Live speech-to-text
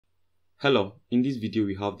Hello, in this video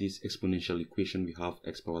we have this exponential equation. We have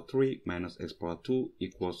x power 3 minus x power 2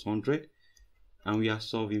 equals 100, and we are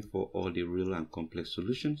solving for all the real and complex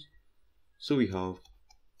solutions. So we have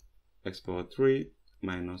x power 3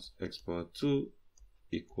 minus x power 2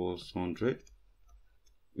 equals 100.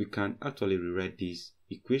 We can actually rewrite this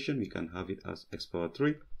equation. We can have it as x power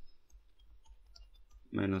 3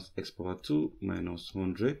 minus x power 2 minus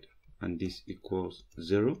 100, and this equals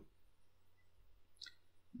 0.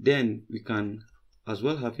 Then we can as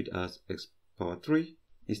well have it as x power 3.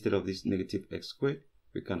 Instead of this negative x squared,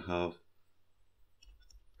 we can have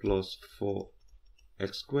plus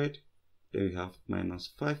 4x squared. Then we have minus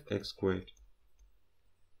 5x squared.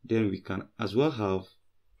 Then we can as well have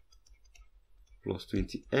plus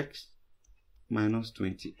 20x minus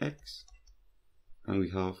 20x, and we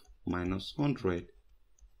have minus 100.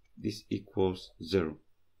 This equals 0.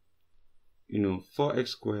 4x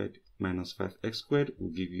squared minus 5x squared will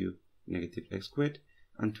give you negative x squared,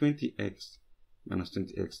 and 20x minus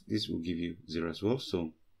 20x, this will give you 0 as well.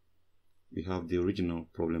 So we have the original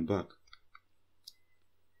problem back.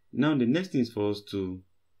 Now the next thing is for us to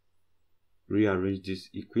rearrange this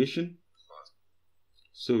equation.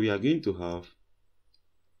 So we are going to have,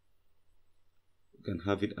 we can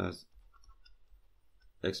have it as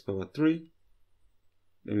x power 3,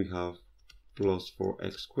 then we have plus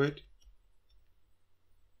 4x squared,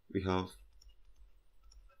 we have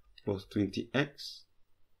plus 20x,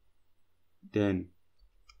 then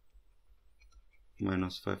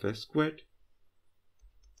minus 5x squared,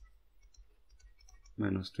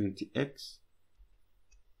 minus 20x,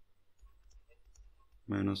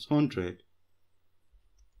 minus 100,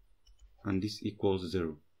 and this equals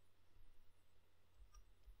 0.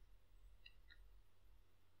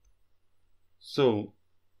 So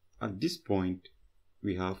at this point,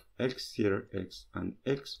 we have x here, x and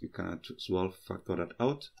x. We can as well factor that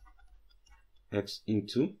out. X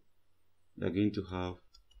into, we are going to have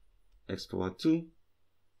x power 2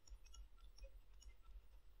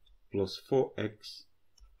 plus 4x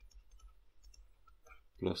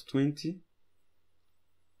plus 20,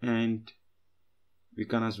 and we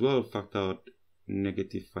can as well factor out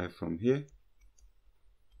negative 5 from here.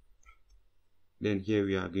 Then here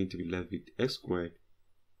we are going to be left with x squared,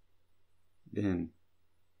 then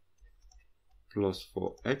plus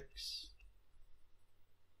 4x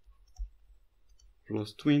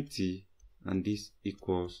plus 20, and this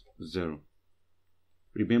equals 0.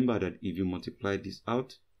 Remember that if you multiply this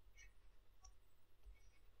out,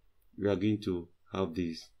 we are going to have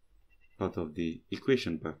this part of the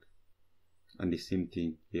equation back, and the same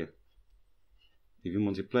thing here. If you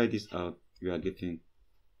multiply this out, we are getting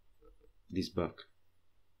this back.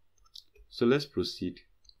 So let's proceed.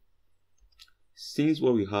 Since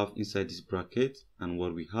what we have inside this bracket and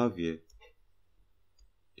what we have here,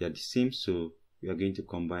 they are the same, so we are going to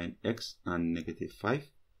combine x and negative 5.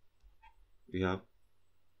 We have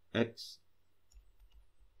x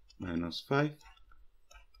minus 5,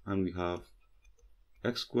 and we have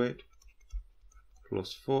x squared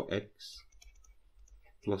plus 4x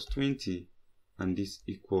plus 20, and this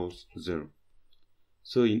equals 0.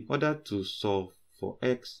 So in order to solve for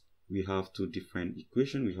x, we have two different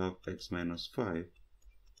equations. We have x minus 5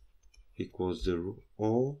 equals 0,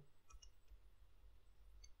 or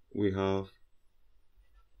we have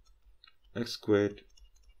x squared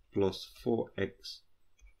plus 4x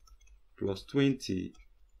plus 20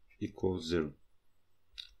 equals 0.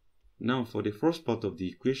 Now for the first part of the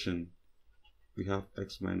equation, we have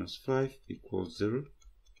x minus 5 equals 0.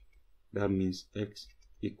 That means x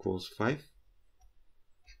equals 5.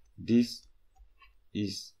 This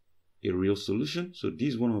is a real solution, so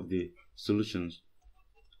this is one of the solutions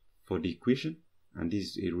for the equation, and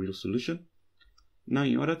this is a real solution. Now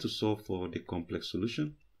in order to solve for the complex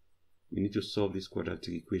solution, we need to solve this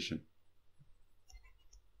quadratic equation,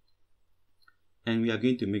 and we are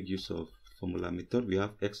going to make use of formula method. We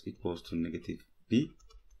have x equals to negative b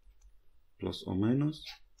plus or minus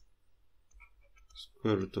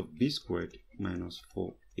square root of b squared minus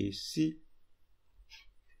 4ac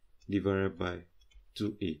divided by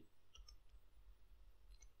 2a.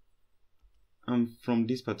 And from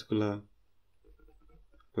this particular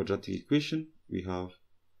quadratic equation, we have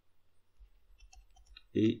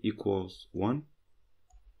a equals 1,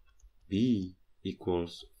 b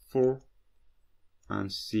equals 4, and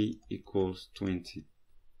c equals 20.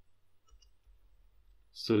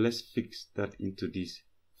 So let's fix that into this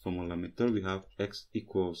formula method. We have x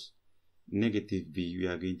equals negative b. We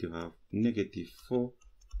are going to have negative 4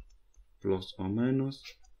 plus or minus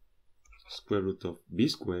square root of b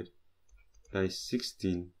squared, that is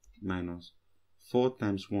 16, minus 4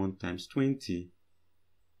 times 1 times 20,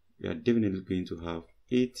 we are definitely going to have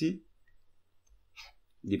 80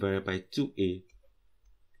 divided by 2a,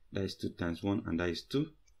 that is 2 times 1, and that is 2.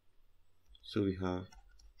 So we have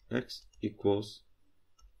x equals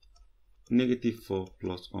 -4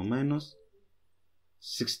 plus or minus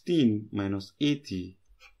 16 minus 80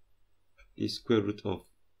 is square root of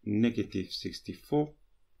 -64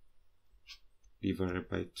 divided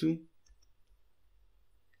by 2,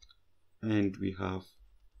 and we have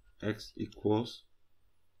x equals,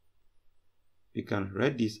 we can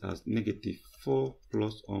write this as -4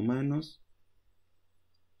 plus or minus,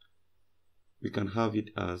 we can have it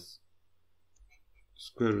as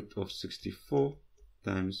square root of 64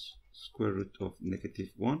 times square root of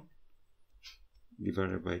 -1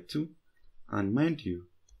 divided by 2, and mind you,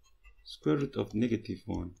 square root of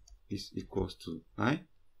 -1 is equals to I.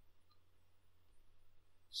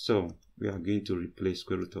 So we are going to replace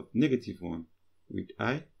square root of -1 with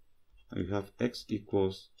I, and we have x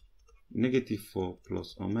equals -4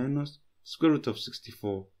 plus or minus square root of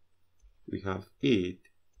 64, we have 8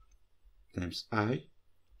 times I,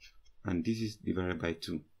 and this is divided by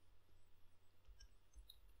 2.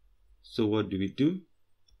 So what do?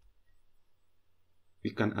 We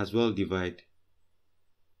can as well divide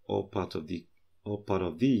all part of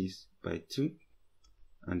these by 2,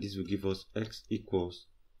 and this will give us x equals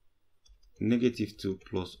 -2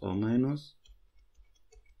 plus or minus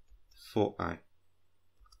 4i.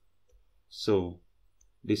 So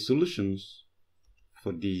the solutions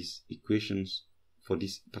for these equations, for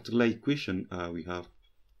this particular equation, we have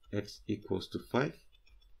x equals to 5,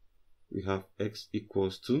 we have x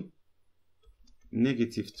equals to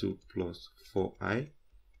 -2 plus 4i,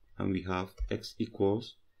 and we have x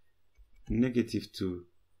equals -2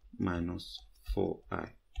 minus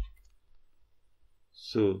 4i.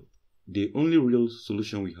 So the only real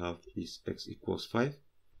solution we have is x equals 5,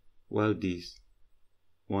 while this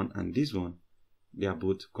one and this one, they are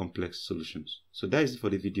both complex solutions. So that is it for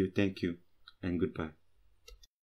the video. Thank you and goodbye.